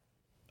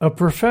A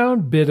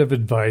profound bit of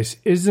advice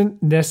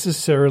isn't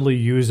necessarily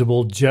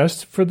usable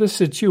just for the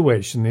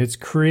situation it's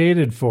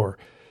created for.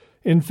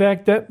 In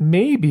fact, that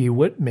may be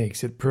what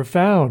makes it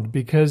profound,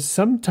 because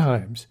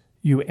sometimes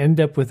you end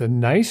up with a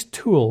nice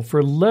tool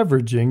for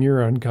leveraging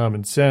your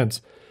uncommon sense.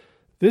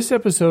 This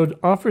episode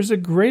offers a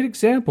great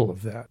example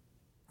of that.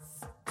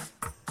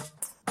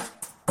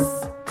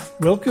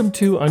 Welcome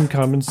to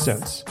Uncommon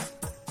Sense.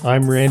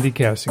 I'm Randy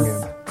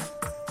Cassingham.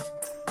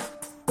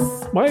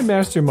 My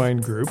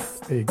mastermind group,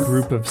 a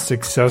group of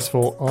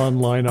successful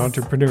online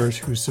entrepreneurs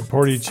who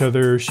support each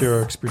other,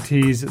 share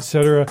expertise,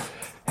 etc.,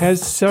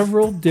 has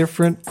several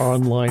different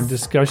online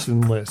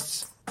discussion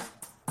lists.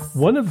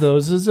 One of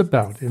those is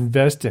about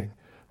investing.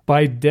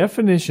 By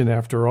definition,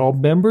 after all,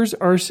 members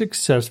are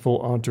successful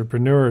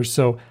entrepreneurs,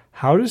 so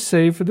how to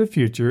save for the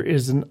future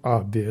is an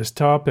obvious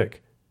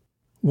topic.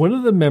 One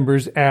of the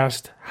members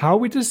asked how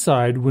we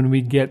decide when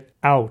we get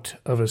out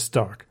of a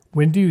stock.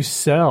 When do you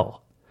sell?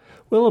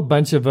 Well, a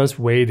bunch of us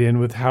weighed in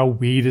with how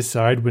we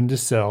decide when to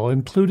sell,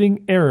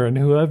 including Aaron,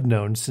 who I've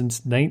known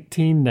since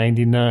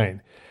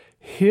 1999.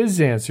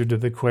 His answer to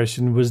the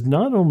question was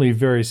not only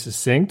very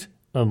succinct,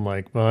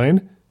 unlike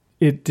mine,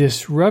 it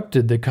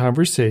disrupted the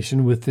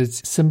conversation with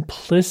its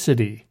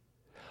simplicity.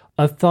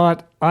 A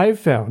thought I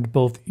found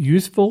both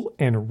useful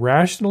and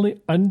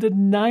rationally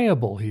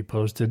undeniable, he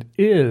posted,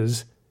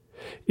 is,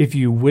 if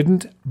you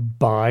wouldn't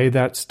buy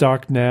that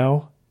stock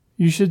now,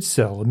 you should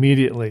sell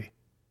immediately.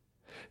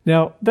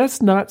 Now,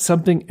 that's not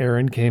something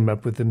Aaron came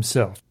up with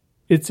himself.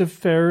 It's a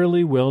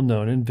fairly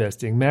well-known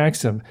investing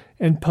maxim,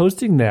 and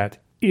posting that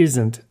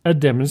isn't a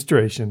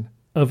demonstration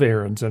of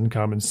Aaron's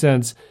uncommon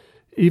sense,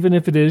 even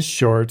if it is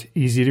short,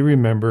 easy to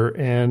remember,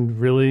 and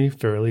really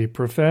fairly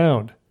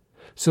profound.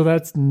 So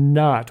that's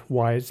not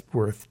why it's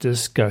worth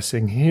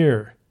discussing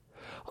here.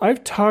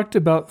 I've talked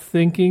about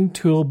thinking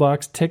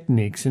toolbox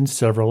techniques in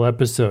several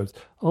episodes.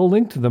 I'll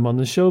link to them on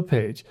the show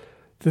page.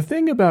 The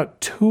thing about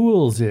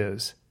tools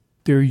is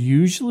they're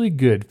usually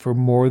good for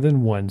more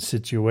than one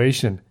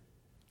situation.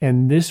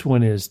 And this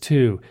one is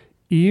too,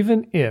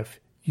 even if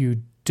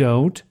you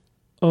don't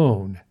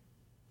own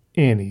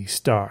any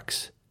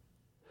stocks.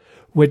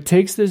 What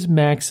takes this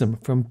maxim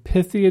from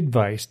pithy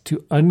advice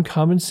to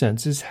uncommon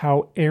sense is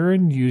how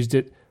Aaron used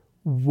it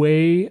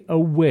way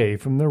away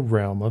from the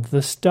realm of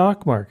the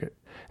stock market.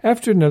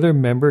 After another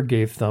member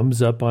gave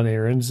thumbs up on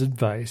Aaron's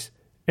advice,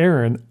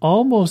 Aaron,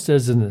 almost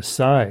as an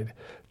aside,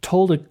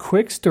 told a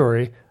quick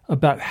story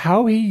about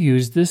how he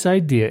used this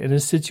idea in a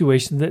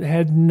situation that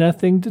had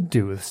nothing to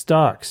do with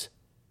stocks.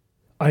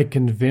 I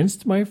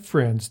convinced my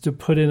friends to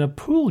put in a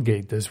pool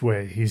gate this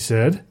way, he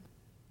said.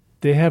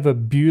 They have a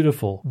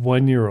beautiful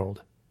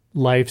 1-year-old.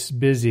 Life's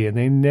busy and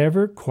they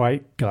never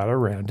quite got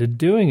around to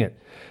doing it.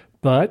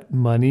 But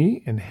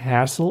money and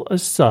hassle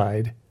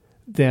aside,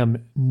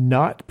 them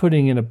not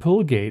putting in a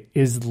pool gate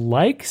is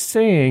like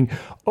saying,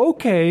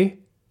 okay,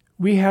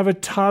 we have a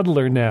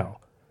toddler now.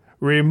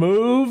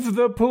 Remove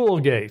the pool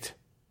gate.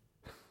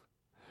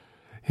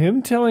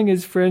 Him telling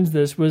his friends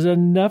this was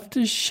enough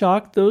to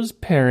shock those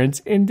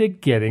parents into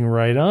getting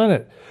right on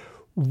it.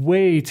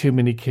 Way too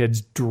many kids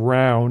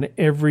drown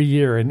every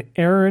year, and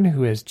Aaron,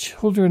 who has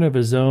children of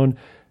his own,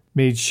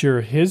 made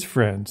sure his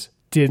friends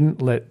didn't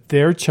let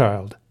their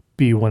child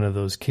be one of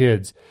those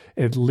kids.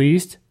 At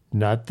least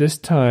not this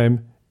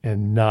time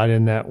and not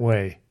in that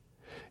way.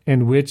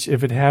 And which,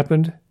 if it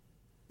happened,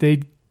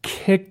 they'd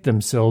kick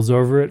themselves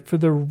over it for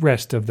the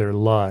rest of their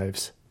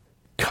lives.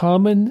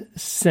 Common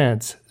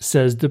sense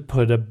says to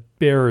put a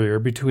barrier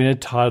between a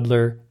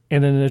toddler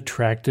and an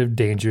attractive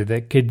danger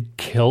that could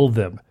kill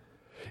them.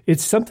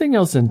 It's something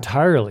else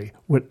entirely,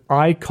 what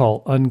I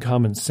call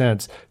uncommon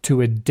sense,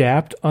 to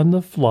adapt on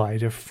the fly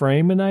to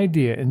frame an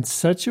idea in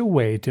such a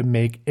way to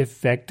make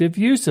effective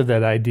use of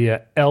that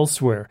idea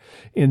elsewhere.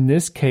 In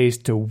this case,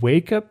 to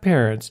wake up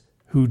parents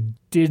who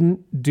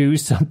didn't do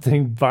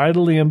something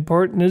vitally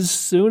important as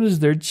soon as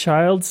their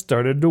child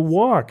started to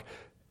walk,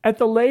 at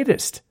the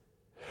latest.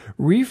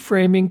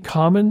 Reframing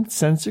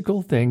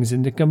commonsensical things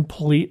into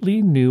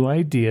completely new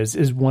ideas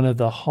is one of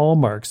the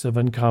hallmarks of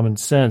uncommon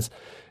sense.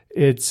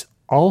 It's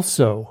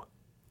also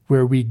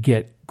where we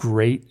get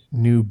great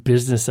new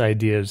business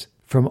ideas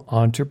from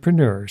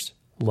entrepreneurs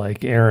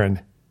like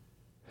Aaron.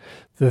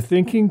 The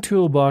thinking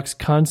toolbox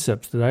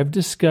concepts that I've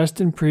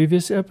discussed in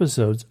previous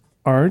episodes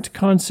aren't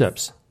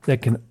concepts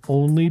that can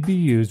only be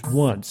used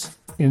once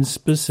in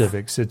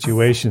specific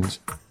situations.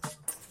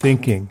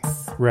 Thinking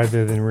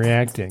rather than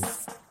reacting.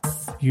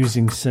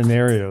 Using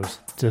scenarios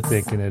to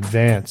think in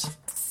advance,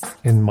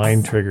 and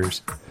mind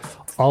triggers.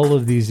 All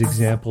of these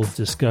examples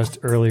discussed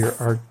earlier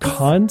are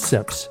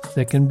concepts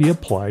that can be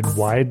applied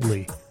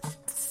widely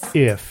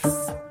if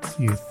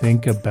you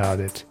think about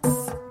it.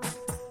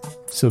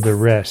 So the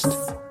rest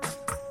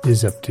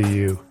is up to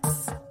you.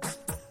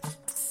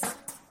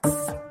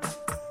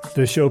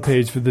 The show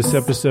page for this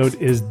episode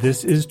is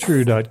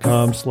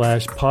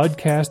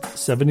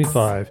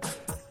thisistrue.com/podcast75.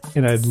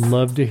 And I'd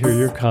love to hear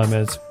your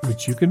comments,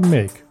 which you can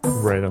make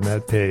right on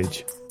that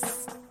page.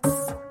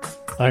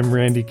 I'm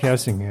Randy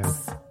Cassingham,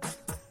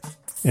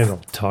 and I'll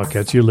talk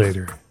at you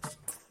later.